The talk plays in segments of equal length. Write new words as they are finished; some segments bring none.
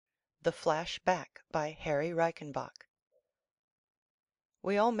The Flash Back by Harry Reichenbach.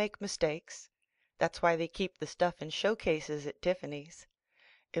 We all make mistakes. That's why they keep the stuff in showcases at Tiffany's.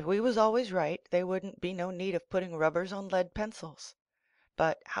 If we was always right, they wouldn't be no need of putting rubbers on lead pencils.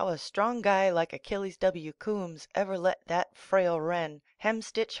 But how a strong guy like Achilles W. Coombs ever let that frail wren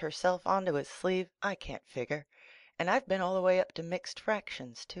hemstitch herself onto his sleeve, I can't figure. And I've been all the way up to mixed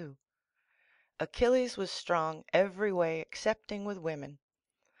fractions, too. Achilles was strong every way excepting with women.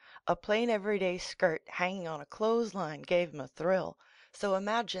 A plain everyday skirt hanging on a clothesline gave him a thrill, so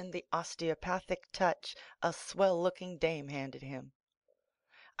imagine the osteopathic touch a swell-looking dame handed him.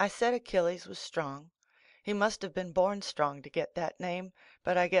 I said Achilles was strong. He must have been born strong to get that name,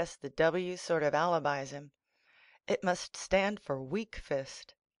 but I guess the W sort of alibis him. It must stand for weak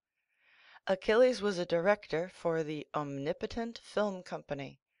fist. Achilles was a director for the Omnipotent Film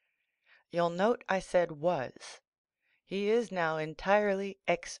Company. You'll note I said was. He is now entirely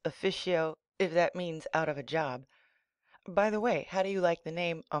ex officio, if that means out of a job. By the way, how do you like the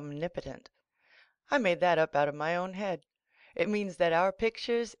name Omnipotent? I made that up out of my own head. It means that our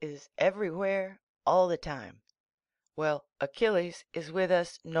pictures is everywhere, all the time. Well, Achilles is with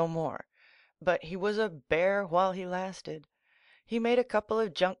us no more, but he was a bear while he lasted. He made a couple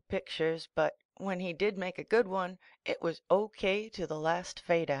of junk pictures, but when he did make a good one, it was okay to the last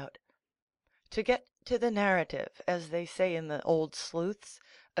fade out. To get to the narrative, as they say in the old sleuths,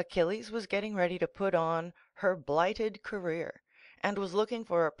 Achilles was getting ready to put on her blighted career, and was looking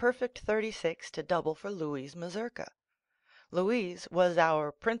for a perfect 36 to double for Louise Mazurka. Louise was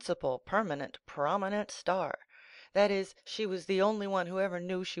our principal, permanent, prominent star. That is, she was the only one who ever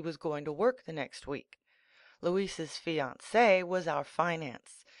knew she was going to work the next week. Louise's fiancé was our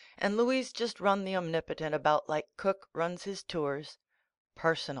finance, and Louise just run the Omnipotent about like Cook runs his tours.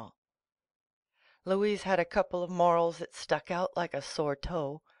 Personal. Louise had a couple of morals that stuck out like a sore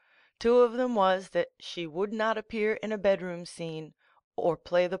toe. Two of them was that she would not appear in a bedroom scene or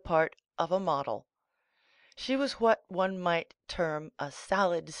play the part of a model. She was what one might term a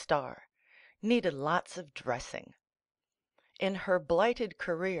salad star, needed lots of dressing. In her blighted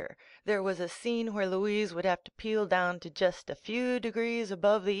career, there was a scene where Louise would have to peel down to just a few degrees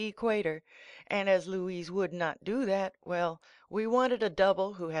above the equator, and as Louise would not do that, well, we wanted a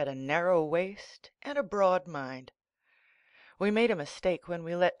double who had a narrow waist and a broad mind. We made a mistake when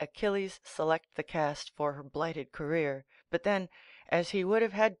we let Achilles select the cast for her blighted career, but then, as he would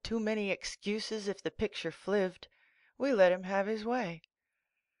have had too many excuses if the picture flivved, we let him have his way.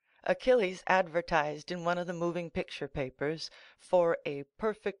 Achilles advertised in one of the moving picture papers for a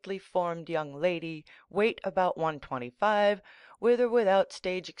perfectly formed young lady, weight about 125, with or without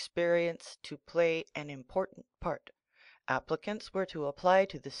stage experience, to play an important part. Applicants were to apply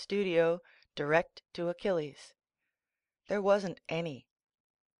to the studio, direct to Achilles. There wasn't any.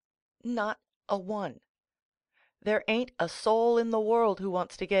 Not a one. There ain't a soul in the world who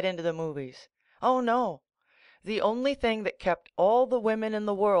wants to get into the movies. Oh, no. The only thing that kept all the women in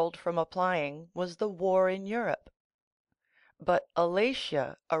the world from applying was the war in Europe. But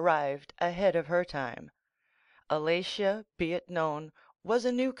Alatia arrived ahead of her time. Alatia, be it known, was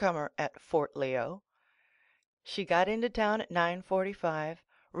a newcomer at Fort Leo. She got into town at 9:45,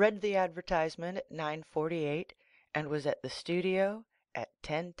 read the advertisement at 9:48, and was at the studio at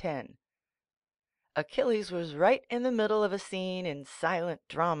 10:10. Achilles was right in the middle of a scene in silent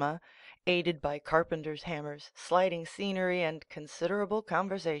drama, aided by carpenter's hammers, sliding scenery, and considerable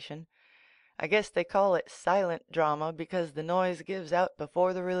conversation. I guess they call it silent drama because the noise gives out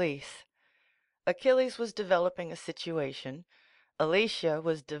before the release. Achilles was developing a situation. Alatia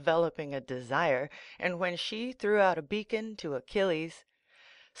was developing a desire, and when she threw out a beacon to Achilles,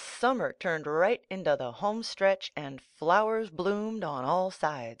 summer turned right into the home stretch and flowers bloomed on all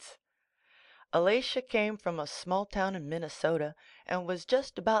sides. Alatia came from a small town in Minnesota and was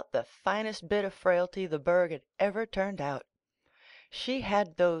just about the finest bit of frailty the burg had ever turned out. She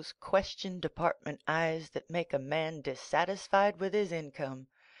had those question department eyes that make a man dissatisfied with his income,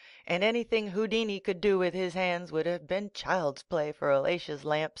 and anything Houdini could do with his hands would have been child's play for Alatia's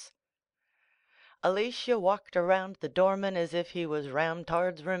lamps. Alatia walked around the doorman as if he was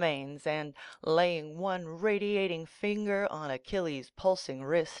Ramtard's remains, and, laying one radiating finger on Achilles' pulsing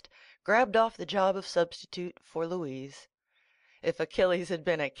wrist, grabbed off the job of substitute for Louise. If Achilles had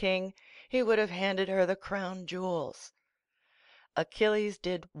been a king, he would have handed her the crown jewels. Achilles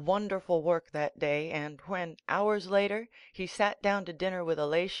did wonderful work that day, and when, hours later, he sat down to dinner with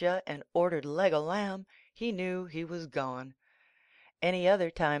Alatia and ordered leg of lamb, he knew he was gone. Any other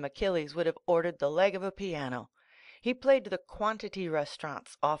time Achilles would have ordered the leg of a piano. He played the quantity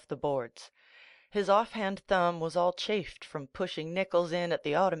restaurants off the boards. His offhand thumb was all chafed from pushing nickels in at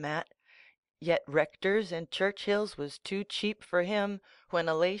the automat, yet Rector's and Churchill's was too cheap for him when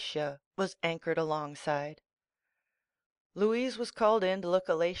Alatia was anchored alongside. Louise was called in to look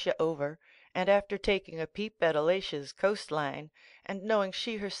Alatia over, and after taking a peep at Alatia's coastline, and knowing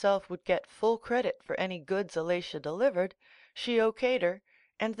she herself would get full credit for any goods Alatia delivered, she okayed her,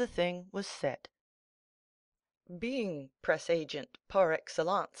 and the thing was set. Being press agent par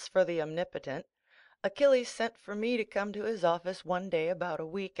excellence for the Omnipotent, Achilles sent for me to come to his office one day about a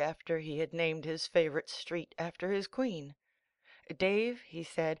week after he had named his favorite street after his queen. "Dave," he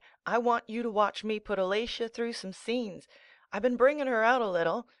said, "I want you to watch me put Alatia through some scenes. I've been bringing her out a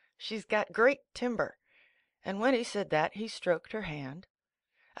little. She's got great timber." And when he said that, he stroked her hand.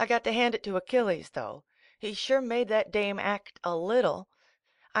 I got to hand it to Achilles, though. He sure made that dame act a little.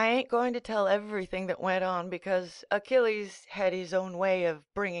 I ain't going to tell everything that went on, because Achilles had his own way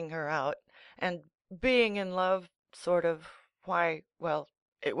of bringing her out, and being in love, sort of, why, well,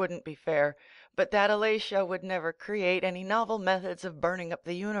 it wouldn't be fair, but that Alatia would never create any novel methods of burning up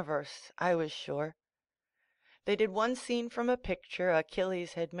the universe, I was sure. They did one scene from a picture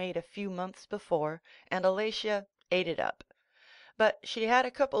Achilles had made a few months before, and Alatia ate it up. But she had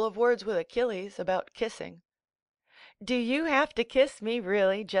a couple of words with Achilles about kissing. "Do you have to kiss me,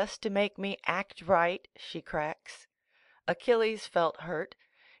 really, just to make me act right?" she cracks. Achilles felt hurt.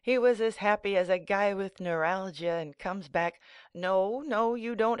 He was as happy as a guy with neuralgia, and comes back, "No, no,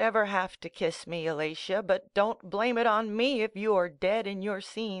 you don't ever have to kiss me, Alatia, but don't blame it on me if you are dead in your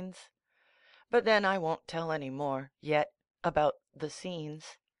scenes." But then I won't tell any more, yet, about the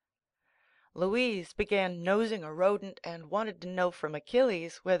scenes. Louise began nosing a rodent and wanted to know from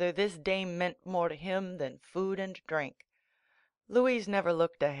Achilles whether this dame meant more to him than food and drink. Louise never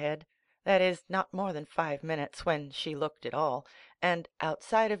looked ahead, that is, not more than 5 minutes, when she looked at all, and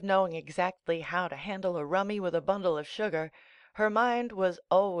outside of knowing exactly how to handle a rummy with a bundle of sugar, her mind was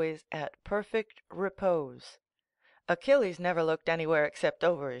always at perfect repose. Achilles never looked anywhere except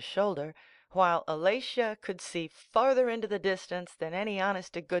over his shoulder, while Alatia could see farther into the distance than any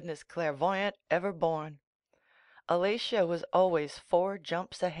honest-to-goodness clairvoyant ever born. Alatia was always 4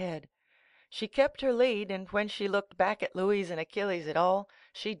 jumps ahead. She kept her lead, and when she looked back at Louise and Achilles at all,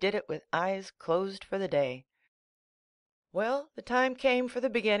 she did it with eyes closed for the day. Well, the time came for the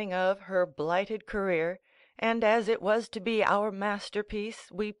beginning of her blighted career, and as it was to be our masterpiece,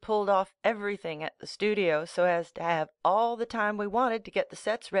 we pulled off everything at the studio so as to have all the time we wanted to get the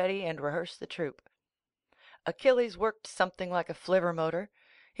sets ready and rehearse the troupe. Achilles worked something like a flivver motor.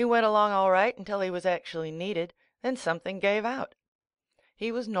 He went along all right until he was actually needed, then something gave out.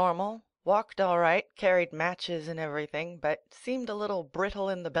 He was normal, walked all right, carried matches and everything, but seemed a little brittle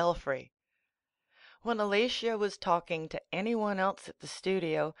in the belfry. When Alatia was talking to anyone else at the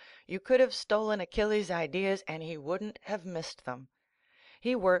studio, you could have stolen Achilles' ideas and he wouldn't have missed them.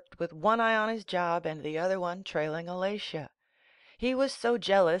 He worked with one eye on his job and the other one trailing Alatia. He was so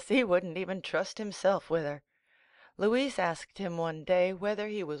jealous he wouldn't even trust himself with her. Louise asked him one day whether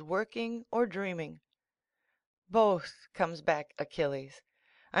he was working or dreaming. "Both," comes back Achilles.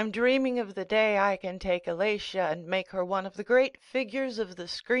 "I'm dreaming of the day I can take Alatia and make her one of the great figures of the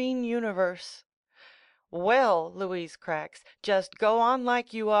screen universe." "Well," Louise cracks, "just go on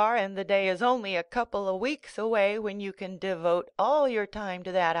like you are, and the day is only a couple of weeks away when you can devote all your time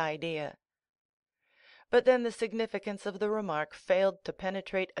to that idea." But then the significance of the remark failed to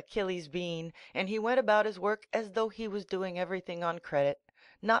penetrate Achilles' being, and he went about his work as though he was doing everything on credit,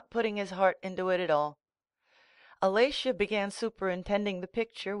 not putting his heart into it at all. Alatia began superintending the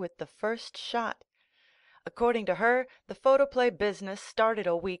picture with the first shot. According to her, the photoplay business started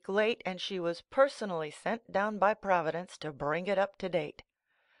a week late, and she was personally sent down by Providence to bring it up to date.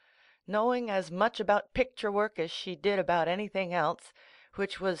 Knowing as much about picture work as she did about anything else,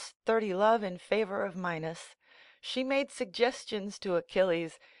 which was 30 love in favor of minus, she made suggestions to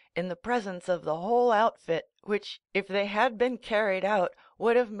Achilles in the presence of the whole outfit, which, if they had been carried out,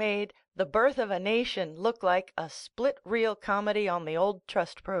 would have made The Birth of a Nation look like a split-reel comedy on the old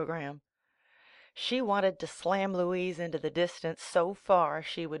trust program. She wanted to slam Louise into the distance so far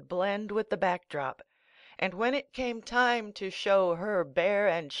she would blend with the backdrop, and when it came time to show her bare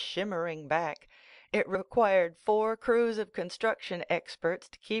and shimmering back, it required 4 crews of construction experts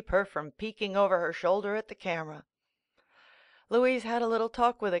to keep her from peeking over her shoulder at the camera. Louise had a little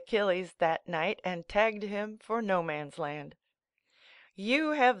talk with Achilles that night and tagged him for no man's land.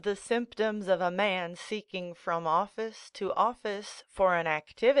 "You have the symptoms of a man seeking from office to office for an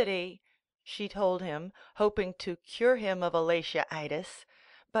activity," she told him, hoping to cure him of Alatia-itis,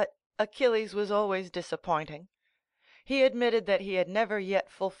 but Achilles was always disappointing. He admitted that he had never yet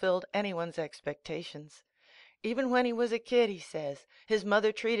fulfilled anyone's expectations. Even when he was a kid, he says, his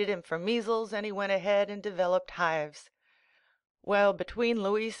mother treated him for measles and he went ahead and developed hives. Well, between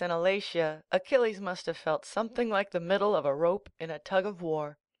Luis and Alatia, Achilles must have felt something like the middle of a rope in a tug of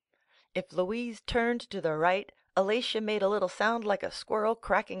war. If Louise turned to the right, Alatia made a little sound like a squirrel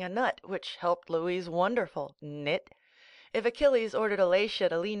cracking a nut, which helped Louise wonderful, nit. If Achilles ordered Alatia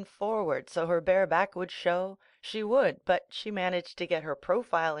to lean forward so her bare back would show, she would, but she managed to get her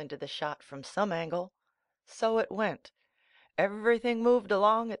profile into the shot from some angle. So it went. Everything moved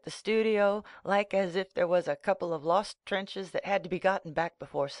along at the studio like as if there was a couple of lost trenches that had to be gotten back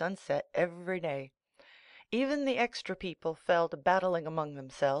before sunset every day. Even the extra people fell to battling among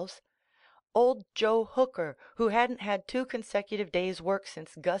themselves. Old Joe Hooker, who hadn't had 2 consecutive days' work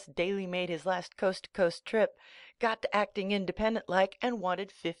since Gus Daly made his last coast-to-coast trip, got to acting independent-like and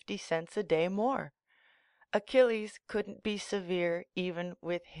wanted 50 cents a day more. Achilles couldn't be severe even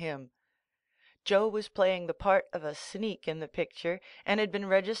with him. Joe was playing the part of a sneak in the picture and had been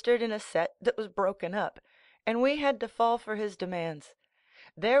registered in a set that was broken up, and we had to fall for his demands.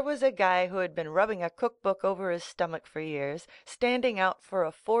 There was a guy who had been rubbing a cookbook over his stomach for years, standing out for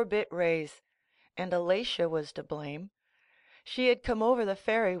a 4-bit raise. And Alatia was to blame. She had come over the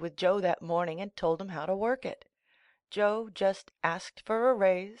ferry with Joe that morning and told him how to work it. Joe just asked for a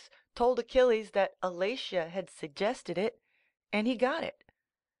raise, told Achilles that Alatia had suggested it, and he got it.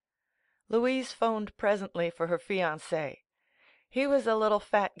 Louise phoned presently for her fiancé. He was a little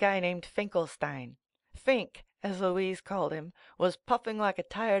fat guy named Finkelstein. Fink, as Louise called him, was puffing like a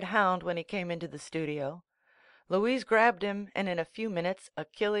tired hound when he came into the studio. Louise grabbed him, and in a few minutes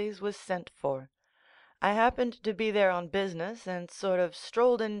Achilles was sent for. I happened to be there on business and sort of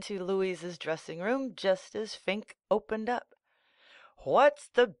strolled into Louise's dressing room just as Fink opened up. "What's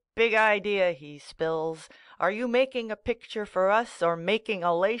the big idea?" he spills. "Are you making a picture for us or making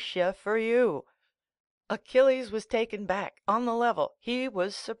Alatia for you?" Achilles was taken back, on the level. He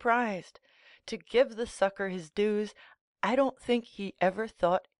was surprised. To give the sucker his dues, I don't think he ever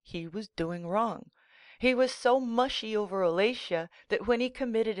thought he was doing wrong. He was so mushy over Alatia that when he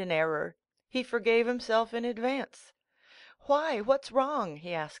committed an error, he forgave himself in advance. "Why, what's wrong?"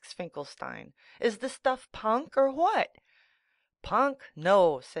 he asks Finkelstein. "Is the stuff punk or what?" "Punk?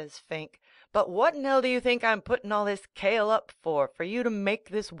 No," says Fink. "But what in hell do you think I'm putting all this kale up for you to make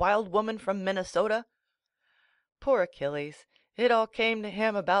this wild woman from Minnesota?" Poor Achilles. It all came to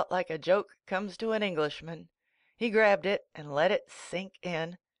him about like a joke comes to an Englishman. He grabbed it and let it sink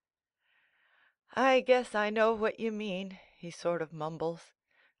in. "I guess I know what you mean," he sort of mumbles.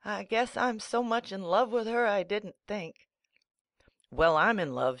 "I guess I'm so much in love with her I didn't think." "Well, I'm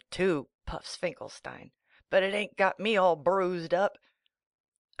in love too," puffs Finkelstein, "but it ain't got me all bruised up."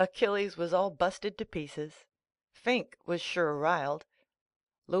 Achilles was all busted to pieces. Fink was sure riled.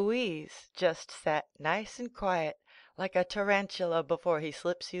 Louise just sat nice and quiet, like a tarantula before he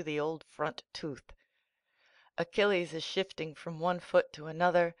slips you the old front tooth. Achilles is shifting from one foot to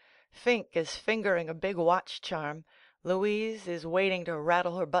another. Fink is fingering a big watch charm. Louise is waiting to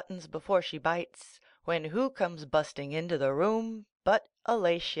rattle her buttons before she bites, when who comes busting into the room but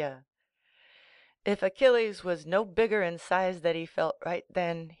Alatia. If Achilles was no bigger in size than he felt right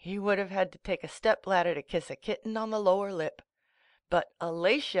then, he would have had to take a stepladder to kiss a kitten on the lower lip. But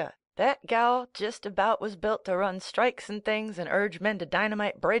Alatia, that gal just about was built to run strikes and things and urge men to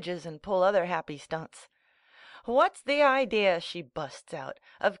dynamite bridges and pull other happy stunts. "What's the idea," she busts out,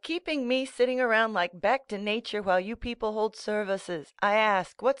 "of keeping me sitting around like back to nature while you people hold services? I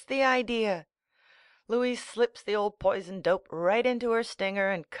ask, what's the idea?" Louise slips the old poison dope right into her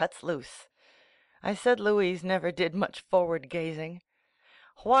stinger and cuts loose. I said Louise never did much forward gazing.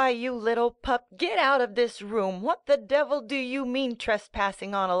 "Why, you little pup, get out of this room. What the devil do you mean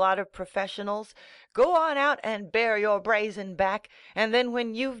trespassing on a lot of professionals? Go on out and bare your brazen back, and then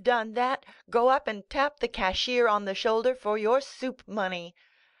when you've done that, go up and tap the cashier on the shoulder for your soup money."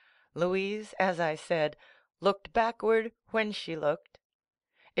 Louise, as I said, looked backward when she looked.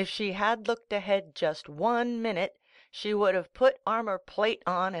 If she had looked ahead just 1 minute, she would have put armor plate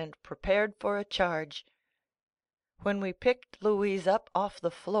on and prepared for a charge. When we picked Louise up off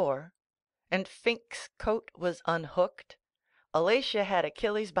the floor, and Fink's coat was unhooked, Alatia had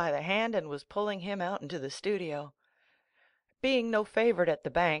Achilles by the hand and was pulling him out into the studio. Being no favorite at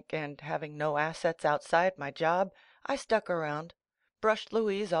the bank, and having no assets outside my job, I stuck around, brushed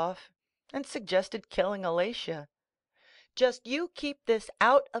Louise off, and suggested killing Alatia. "Just you keep this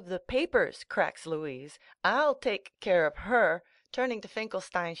out of the papers," cracks Louise. "I'll take care of her." Turning to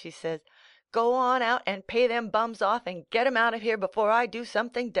Finkelstein, she says, "Go on out and pay them bums off and get 'em out of here before I do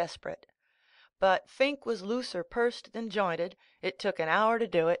something desperate." But Fink was looser pursed than jointed. It took an hour to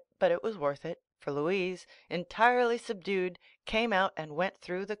do it, but it was worth it, for Louise, entirely subdued, came out and went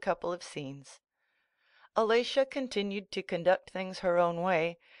through the couple of scenes. Alatia continued to conduct things her own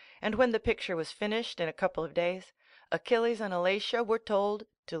way, and when the picture was finished in a couple of days, Achilles and Alatia were told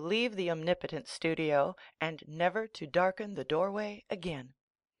to leave the omnipotent studio and never to darken the doorway again.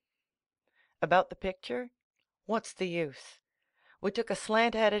 About the picture? What's the use? We took a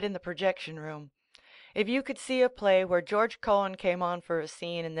slant at it in the projection room. If you could see a play where George Cohan came on for a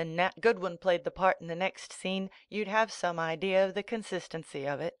scene and then Nat Goodwin played the part in the next scene, you'd have some idea of the consistency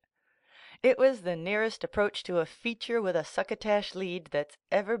of it. It was the nearest approach to a feature with a succotash lead that's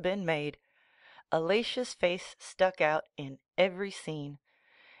ever been made. Alatia's face stuck out in every scene.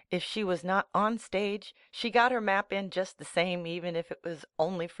 If she was not on stage, she got her map in just the same, even if it was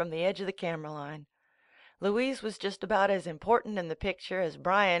only from the edge of the camera line. Louise was just about as important in the picture as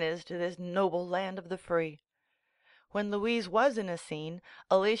Brian is to this noble land of the free. When Louise was in a scene,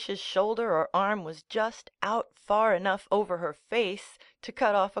 Alatia's shoulder or arm was just out far enough over her face to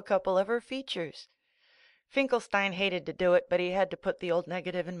cut off a couple of her features. Finkelstein hated to do it, but he had to put the old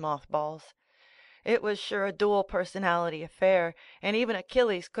negative in mothballs. It was sure a dual personality affair, and even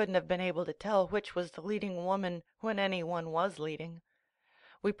Achilles couldn't have been able to tell which was the leading woman when anyone was leading.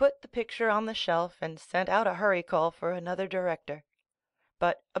 We put the picture on the shelf and sent out a hurry call for another director.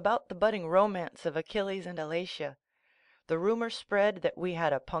 But about the budding romance of Achilles and Alatia, the rumor spread that we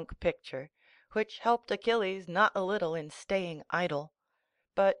had a punk picture, which helped Achilles not a little in staying idle.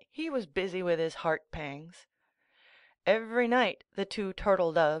 But he was busy with his heart pangs. Every night the two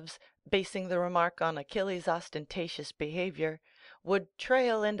turtle doves, basing the remark on Achilles' ostentatious behavior, would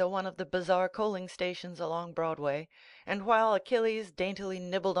trail into one of the bizarre coaling stations along Broadway, and while Achilles daintily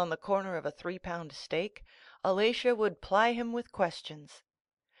nibbled on the corner of a 3-pound steak, Alatia would ply him with questions.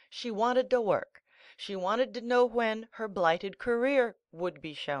 She wanted to work. She wanted to know when her blighted career would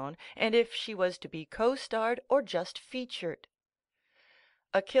be shown, and if she was to be co-starred or just featured.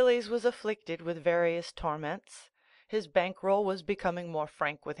 Achilles was afflicted with various torments. His bankroll was becoming more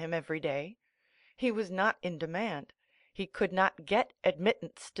frank with him every day. He was not in demand. He could not get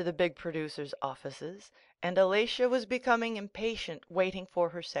admittance to the big producers' offices, and Alatia was becoming impatient, waiting for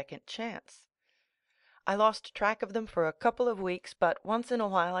her second chance. I lost track of them for a couple of weeks, but once in a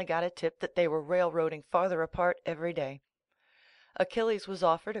while I got a tip that they were railroading farther apart every day. Achilles was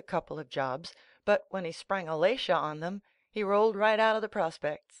offered a couple of jobs, but when he sprang Alatia on them, he rolled right out of the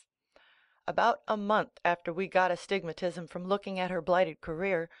prospects. About a month after we got astigmatism from looking at her blighted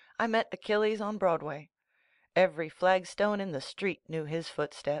career, I met Achilles on Broadway. Every flagstone in the street knew his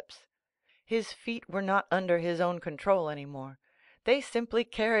footsteps. His feet were not under his own control anymore. They simply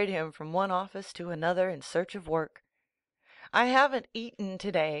carried him from one office to another in search of work. "I haven't eaten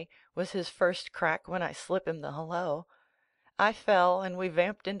today," was his first crack when I slip him the hello. I fell, and we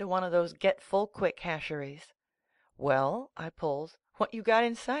vamped into one of those get-full-quick hasheries. "Well," I pulls, "what you got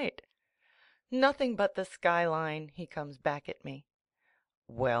in sight?" "Nothing but the skyline," he comes back at me.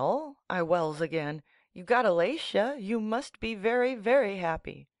 "Well," I wells again, "you got Alatia. You must be very, very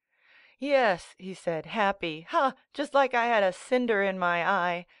happy." "Yes," he said, "happy. Ha! Just like I had a cinder in my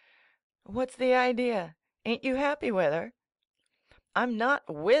eye." "What's the idea? Ain't you happy with her?" "I'm not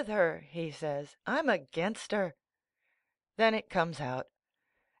with her," he says. "I'm against her." Then it comes out.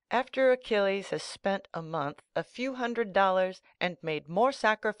 After Achilles has spent a month, a few $100, and made more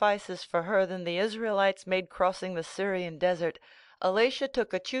sacrifices for her than the Israelites made crossing the Syrian desert, Alatia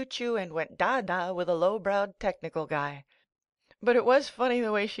took a choo-choo and went da-da with a low-browed technical guy. But it was funny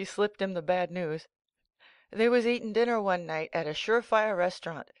the way she slipped him the bad news. They was eating dinner one night at a surefire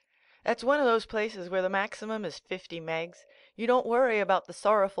restaurant. That's one of those places where the maximum is 50 megs. You don't worry about the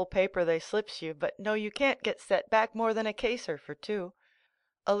sorrowful paper they slips you, but no, you can't get set back more than a caser for 2.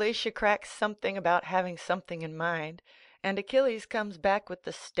 Alatia cracks something about having something in mind, and Achilles comes back with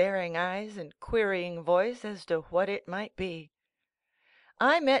the staring eyes and querying voice as to what it might be.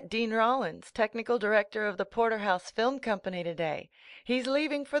 "I met Dean Rollins, technical director of the Porterhouse Film Company today. He's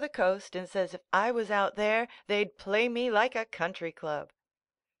leaving for the coast and says if I was out there, they'd play me like a country club."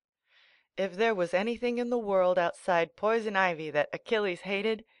 If there was anything in the world outside Poison Ivy that Achilles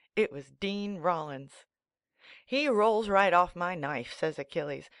hated, it was Dean Rollins. "He rolls right off my knife," says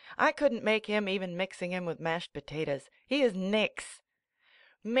Achilles. "I couldn't make him even mixing him with mashed potatoes. He is nix."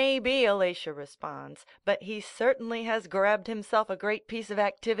 "Maybe," Alatia responds, "but he certainly has grabbed himself a great piece of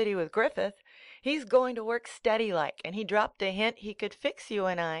activity with Griffith. He's going to work steady like, and he dropped a hint he could fix you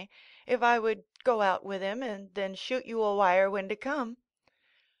and I, if I would go out with him and then shoot you a wire when to come."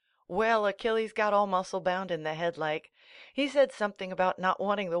 Well, Achilles got all muscle bound in the head like. He said something about not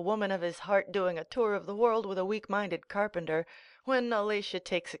wanting the woman of his heart doing a tour of the world with a weak-minded carpenter, when Alatia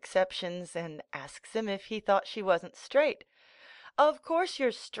takes exceptions and asks him if he thought she wasn't straight. "Of course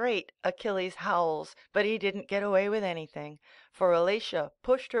you're straight," Achilles howls, but he didn't get away with anything, for Alatia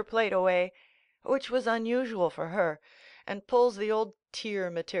pushed her plate away, which was unusual for her, and pulls the old tear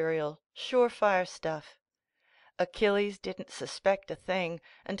material, surefire stuff. Achilles didn't suspect a thing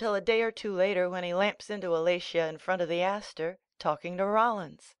until a day or two later when he lamps into Alatia in front of the Astor, talking to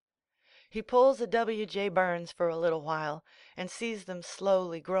Rollins. He pulls a W. J. Burns for a little while and sees them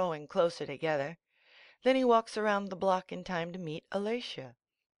slowly growing closer together. Then he walks around the block in time to meet Alatia.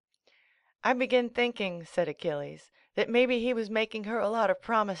 "I begin thinking," said Achilles, "that maybe he was making her a lot of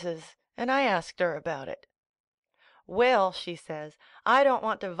promises, and I asked her about it." "Well," she says, "I don't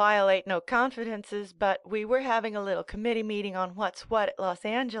want to violate no confidences, but we were having a little committee meeting on what's what at Los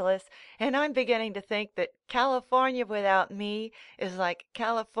Angeles, and I'm beginning to think that California without me is like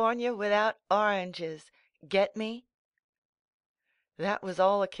California without oranges. Get me?" That was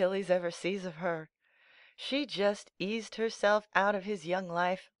all Achilles ever sees of her. She just eased herself out of his young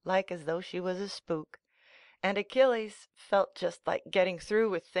life like as though she was a spook. And Achilles felt just like getting through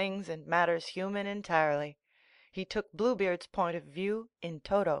with things and matters human entirely. He took Bluebeard's point of view in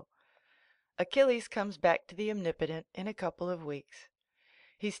toto. Achilles comes back to the Omnipotent in a couple of weeks.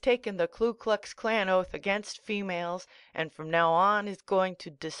 He's taken the Ku Klux Klan oath against females, and from now on is going to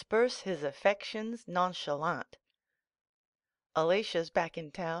disperse his affections nonchalant. Alatia's back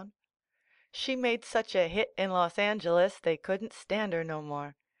in town. She made such a hit in Los Angeles they couldn't stand her no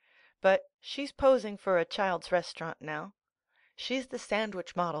more. But she's posing for a child's restaurant now. She's the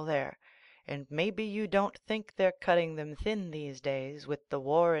sandwich model there, and maybe you don't think they're cutting them thin these days, with the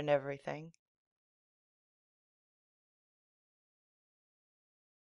war and everything.